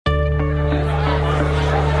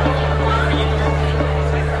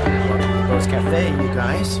day, you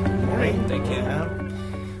guys. Great, thank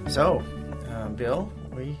you. So, Bill,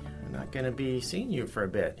 we're not going to be seeing you for a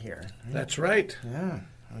bit here. That's right. Yeah.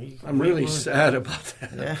 I'm really sad about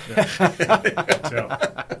that. Yeah.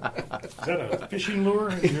 Is that a fishing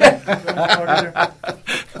lure?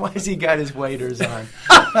 Why has he got his waders on?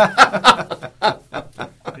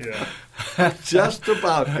 Yeah. Just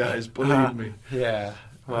about, guys, believe me. Yeah.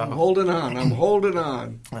 Well, I'm holding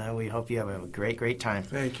on. We hope you have a great time.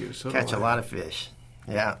 Thank you. So Catch a lot of fish.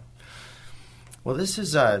 Yeah. Well, this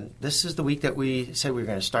is the week that we said we were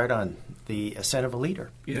going to start on the Ascent of a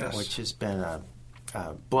Leader. Yes. Which has been a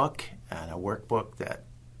book and a workbook that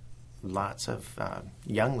lots of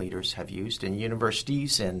young leaders have used in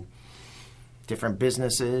universities and different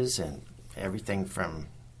businesses, and everything from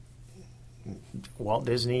Walt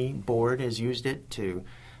Disney Board has used it to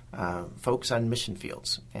folks on mission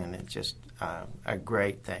fields, and it's just a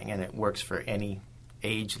great thing, and it works for any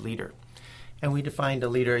age leader. And we defined a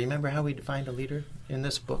leader. You remember how we defined a leader in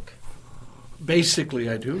this book? Basically,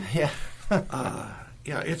 I do. Yeah.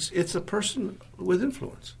 Yeah, it's a person with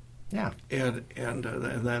influence. Yeah. And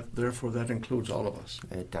that therefore that includes all of us.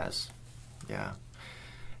 It does. Yeah.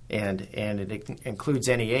 And it includes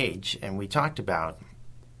any age. And we talked about,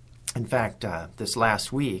 in fact, this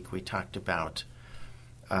last week, we talked about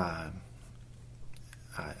a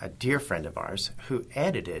dear friend of ours who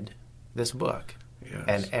edited this book.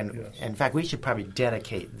 Yes, and yes. In fact, we should probably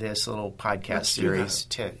dedicate this little podcast series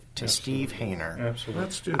to Steve Hayner. Absolutely.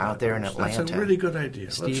 Let's do that. Out there in Atlanta. That's a really good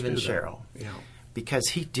idea. Steve and Let's do that. Cheryl. Yeah. Because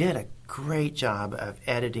he did a great job of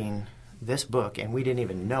editing this book, and we didn't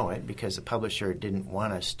even know it because the publisher didn't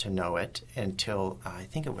want us to know it until I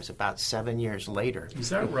think it was about 7 years later. Is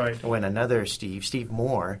that right? When another Steve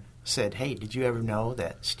Moore, said, "Hey, did you ever know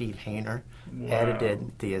that Steve Hayner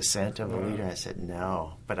edited The Ascent of a Leader?" And I said,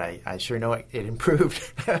 "No, but I sure know it improved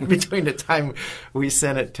between the time we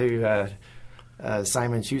sent it to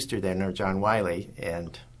Simon Schuster then, or John Wiley,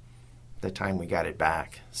 and the time we got it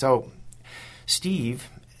back." So Steve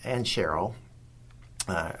and Cheryl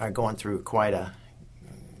are going through quite a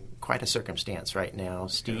circumstance right now.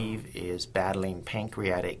 Steve is battling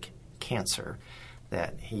pancreatic cancer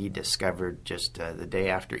that he discovered just the day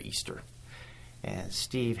after Easter. And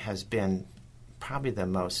Steve has been probably the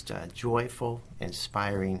most joyful,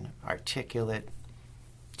 inspiring, articulate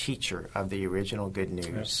teacher of the original Good News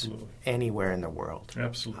Absolutely. Anywhere in the world.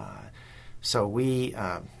 Absolutely. So we,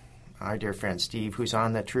 our dear friend Steve, who's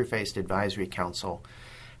on the True-Faced Advisory Council,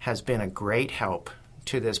 has been a great help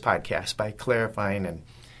to this podcast by clarifying and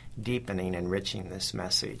deepening, enriching this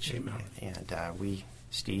message. Amen. And we,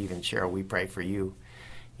 Steve and Cheryl, we pray for you.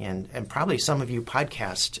 And probably some of you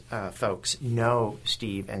podcast folks know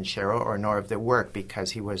Steve and Cheryl or know of their work because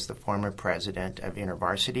he was the former president of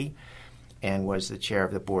InterVarsity and was the chair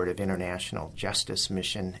of the board of International Justice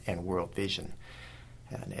Mission and World Vision,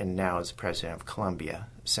 and now is president of Columbia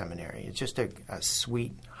Seminary. It's just a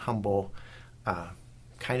sweet, humble,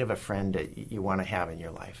 kind of a friend that you want to have in your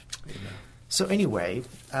life. Amen. So anyway,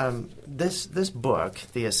 this book,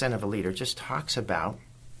 The Ascent of a Leader, just talks about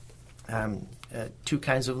two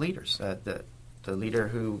kinds of leaders. The leader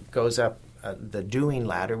who goes up the doing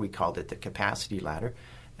ladder, we called it the capacity ladder,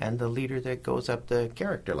 and the leader that goes up the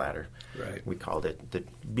character ladder. Right. We called it the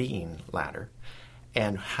being ladder.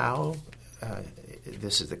 And how,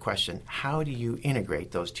 this is the question, how do you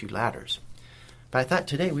integrate those two ladders? But I thought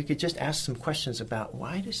today we could just ask some questions about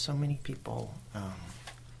why do so many people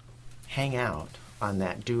hang out on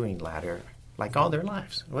that doing ladder like all their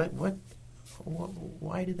lives?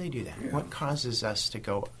 Why do they do that? Yeah. What causes us to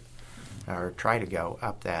go or try to go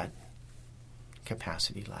up that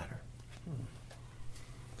capacity ladder?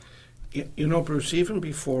 You know, Bruce, even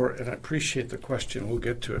before, and I appreciate the question, we'll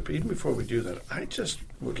get to it, but even before we do that, I just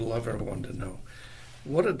would love everyone to know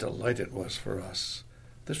what a delight it was for us.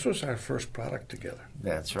 This was our first product together.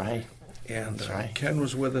 That's right. And That's right. Ken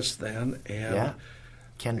was with us then. And Yeah.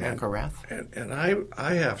 Ken McElrath. And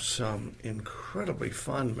I have some incredibly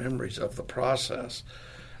fond memories of the process,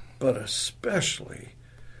 but especially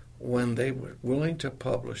when they were willing to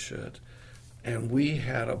publish it, and we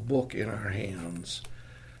had a book in our hands.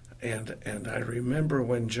 And I remember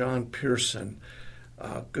when John Pearson,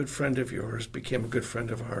 a good friend of yours, became a good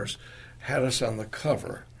friend of ours, had us on the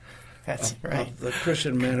cover That's right. of the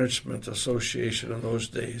Christian Management Association in those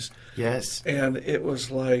days. Yes. And it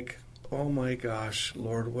was like, oh my gosh,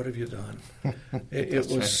 Lord, what have you done? It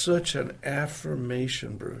was right. such an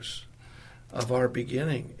affirmation, Bruce, of our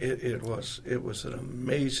beginning. It was an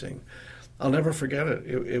amazing. I'll never forget it.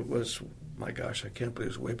 It was my gosh, I can't believe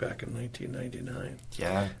it was way back in 1999.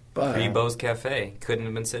 Yeah. But Rebo's Cafe. Couldn't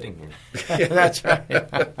have been sitting here. Yeah, that's right.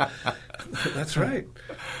 that's right.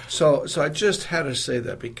 So I just had to say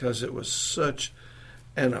that because it was such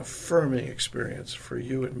an affirming experience for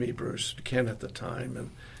you and me, Bruce, Ken at the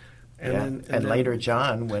time, and then later,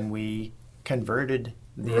 John, when we converted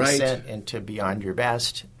the Right. Ascent into Beyond Your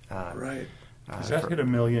Best. Right. Has that hit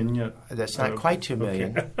 1 million yet? That's not quite 2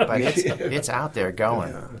 million, but it's out there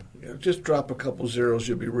going. Yeah, just drop a couple zeros,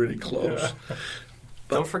 you'll be really close. Yeah.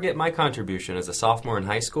 Don't forget my contribution as a sophomore in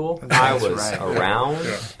high school. I was right. around.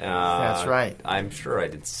 Yeah. That's right. I'm sure I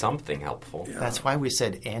did something helpful. Yeah. That's why we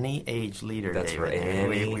said any age leader, That's David. right,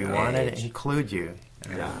 any We wanted age. to include you.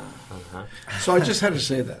 Yeah. Uh-huh. So I just had to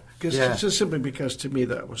say that. Yeah. Just simply because to me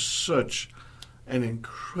that was such an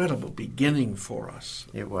incredible beginning for us.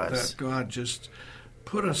 It was. That God just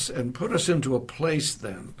put us into a place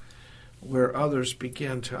then where others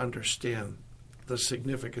began to understand the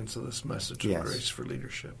significance of this message of Yes. grace for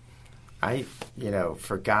leadership. I,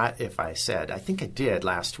 forgot if I said, I think I did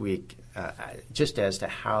last week, just as to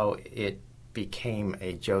how it became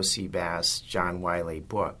a Josie Bass, John Wiley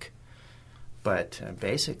book. But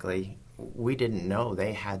basically, we didn't know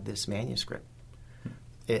they had this manuscript.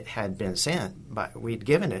 It had been sent, but we'd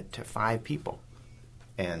given it to 5 people.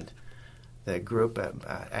 And the group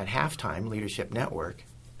at halftime, Leadership Network,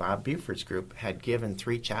 Bob Buford's group, had given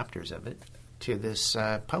 3 chapters of it to this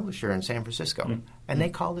publisher in San Francisco. And they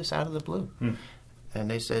called us out of the blue. And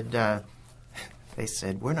they said,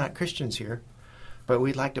 we're not Christians here, but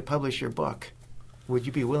we'd like to publish your book. Would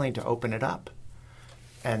you be willing to open it up?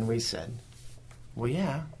 And we said, well,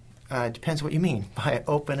 yeah, it depends what you mean by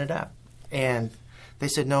open it up. And they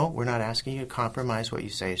said, no, we're not asking you to compromise what you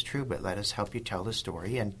say is true, but let us help you tell the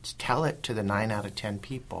story and tell it to the 9 out of 10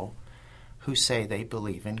 people who say they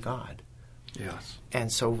believe in God. Yes.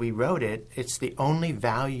 And so we wrote it. It's the only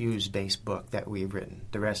values-based book that we've written.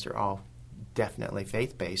 The rest are all definitely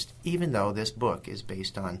faith-based, even though this book is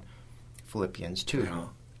based on Philippians 2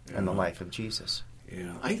 and the life of Jesus.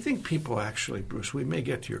 Yeah, I think people actually, Bruce, we may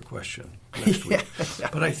get to your question next week,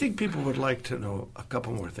 but I think people would like to know a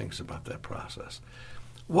couple more things about that process.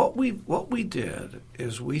 What we did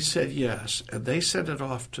is we said yes, and they sent it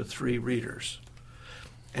off to 3 readers.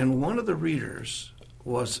 And one of the readers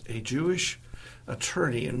was a Jewish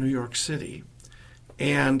attorney in New York City,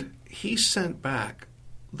 and he sent back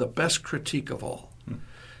the best critique of all.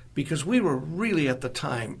 Because we were really at the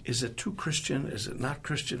time, is it too Christian? Is it not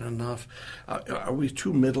Christian enough? Are we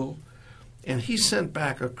too middle? And he sent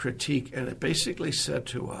back a critique, and it basically said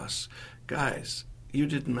to us, guys, you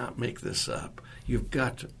did not make this up. You've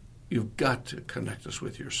got to connect us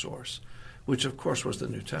with your source, which of course was the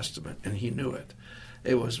New Testament, and he knew it.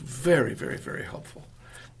 It was very, very, very helpful.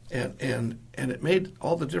 And it made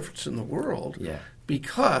all the difference in the world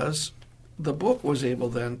because the book was able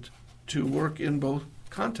then to work in both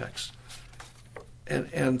contexts.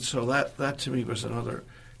 And so that to me was another,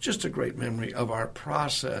 just a great memory of our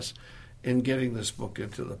process in getting this book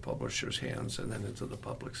into the publisher's hands and then into the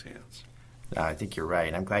public's hands. I think you're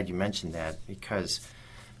right. I'm glad you mentioned that because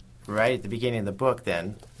right at the beginning of the book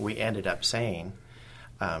then, we ended up saying,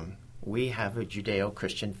 we have a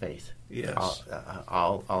Judeo-Christian faith. Yes.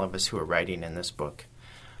 All of us who are writing in this book.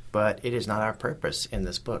 But it is not our purpose in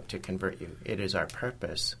this book to convert you. It is our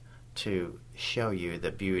purpose to show you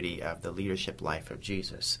the beauty of the leadership life of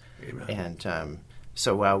Jesus. Amen. And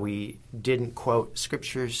so while we didn't quote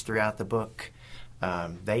scriptures throughout the book,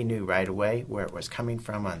 they knew right away where it was coming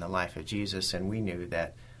from on the life of Jesus, and we knew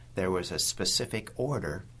that there was a specific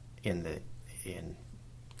order in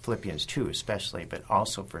Philippians 2 especially, but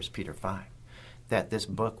also 1 Peter 5, that this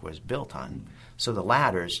book was built on. So the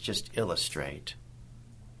ladders just illustrate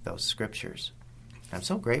those scriptures. I'm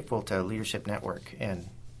so grateful to Leadership Network and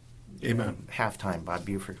Amen. Halftime, Bob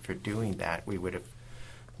Buford, for doing that. We would have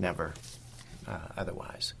never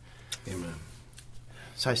otherwise. Amen.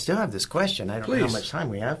 So I still have this question. I don't know how much time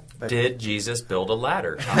we have. But Did Jesus build a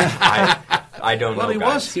ladder? I don't know. Well,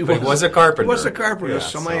 guys. he But he was a carpenter. He was a carpenter, Yeah,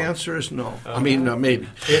 so my answer is no. I mean, maybe.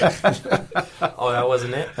 Oh, that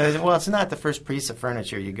wasn't it? well, it's not the first piece of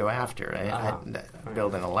furniture you go after,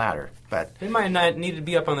 building a ladder. But They might not need to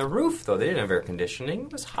be up on the roof, though. They didn't have air conditioning.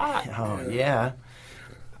 It was hot. oh yeah,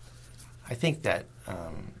 I think that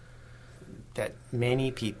that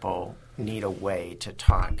many people need a way to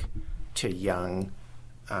talk to young,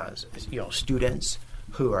 students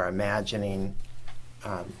who are imagining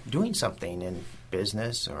doing something in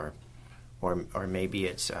business, or maybe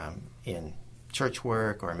it's in church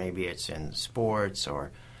work, or maybe it's in sports,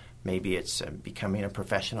 or maybe it's becoming a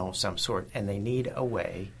professional of some sort, and they need a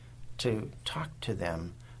way to talk to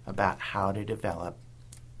them about how to develop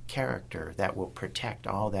character that will protect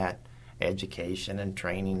all that education and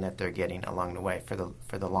training that they're getting along the way for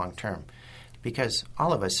the long term. Because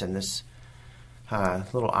all of us in this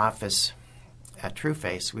little office at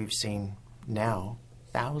TrueFace, we've seen now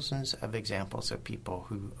thousands of examples of people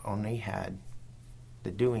who only had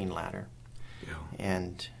the doing ladder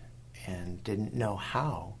and didn't know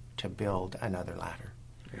how to build another ladder.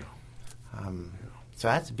 So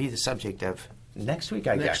that's to be the subject of next week,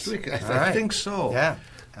 I guess. Next week, I think so. Yeah.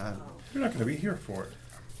 You're not going to be here for it,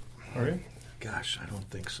 are you? Gosh, I don't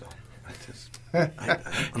think so.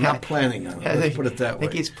 I'm not planning on it. Let's put it that way. I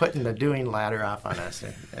think he's putting the doing ladder off on us.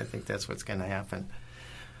 I think that's what's going to happen.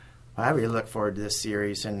 Well, I really look forward to this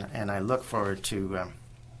series, and I look forward to,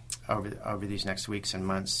 over these next weeks and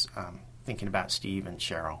months, thinking about Steve and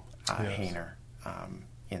Cheryl Hayner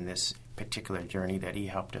in this particular journey that he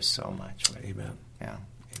helped us so much with. Amen. Yeah.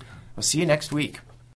 We'll see you next week.